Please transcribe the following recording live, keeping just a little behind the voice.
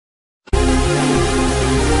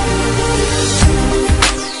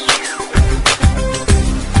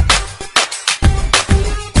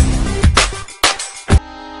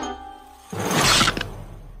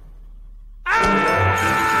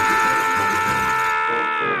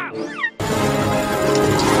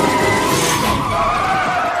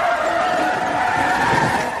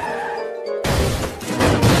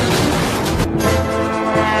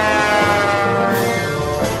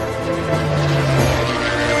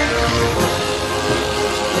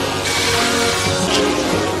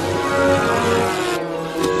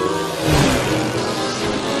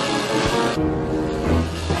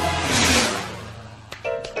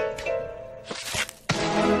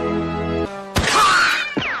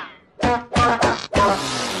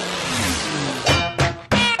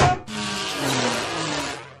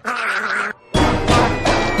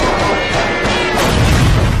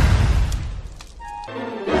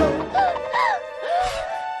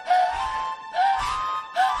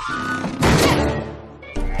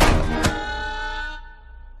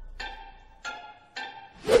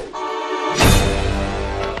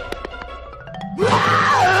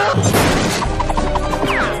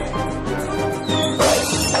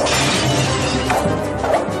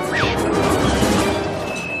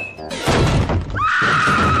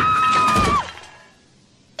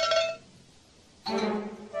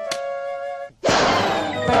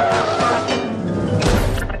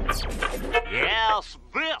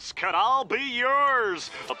could all be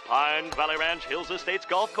yours. The Pine Valley Ranch Hills Estates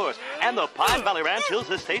Golf Course and the Pine Valley Ranch Hills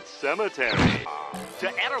Estates Cemetery. To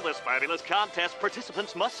enter this fabulous contest,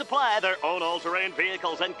 participants must supply their own all-terrain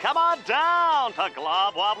vehicles and come on down to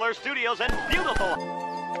Glob Wobbler Studios in beautiful...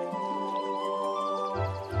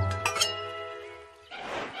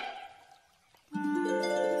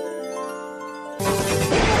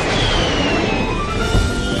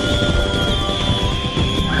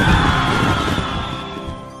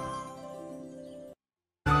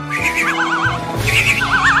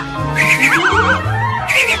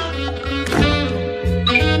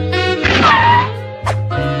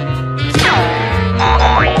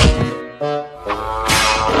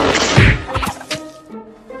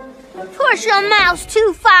 Push a mouse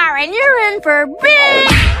too far and you're in for big...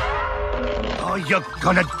 Oh, you're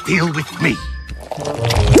gonna deal with me.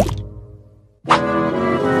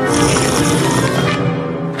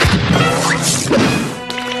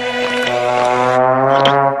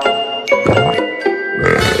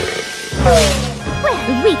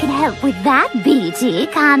 Well, we can help with that, BT,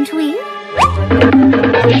 can't we?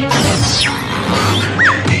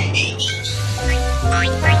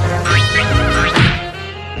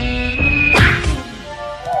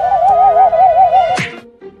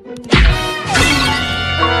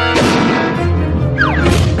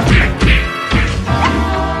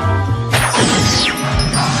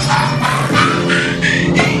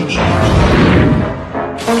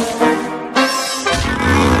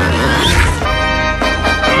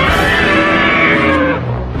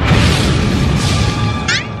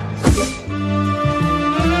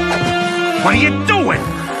 What are you doing?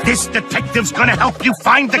 This detective's gonna help you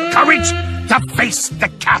find the courage to face the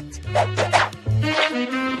cat.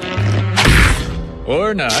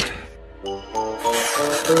 Or not.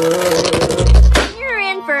 You're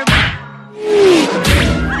in for...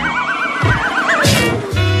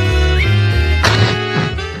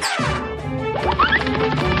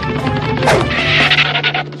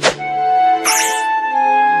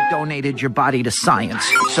 Donated your body to science,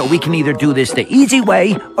 so we can either do this the easy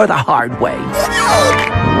way or the hard way.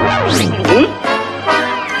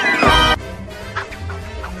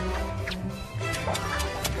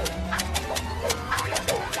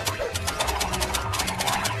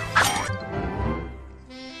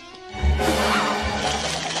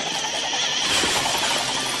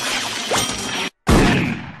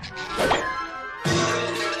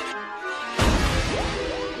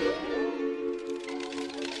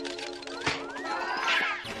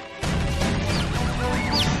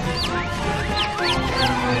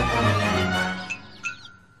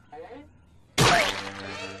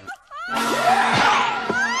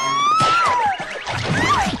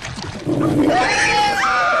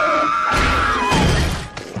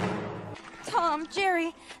 Tom,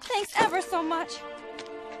 Jerry, thanks ever so much.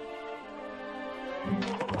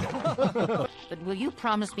 But will you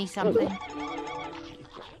promise me something?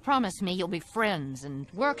 Promise me you'll be friends and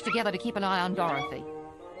work together to keep an eye on Dorothy.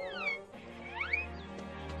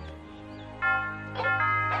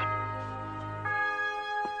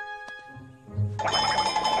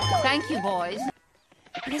 Thank you, boys.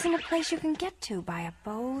 It isn't a place you can get to by a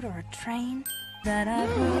boat or a train. That I've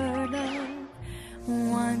heard of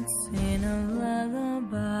once in a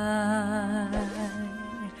lullaby.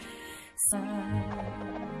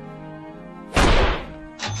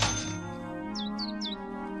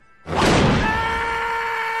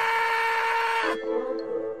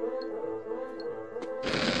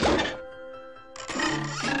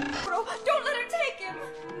 Don't let her take him!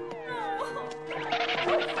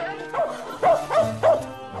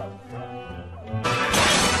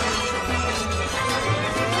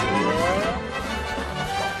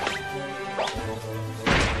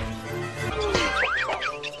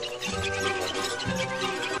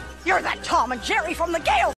 You're that Tom and Jerry from the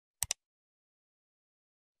Gale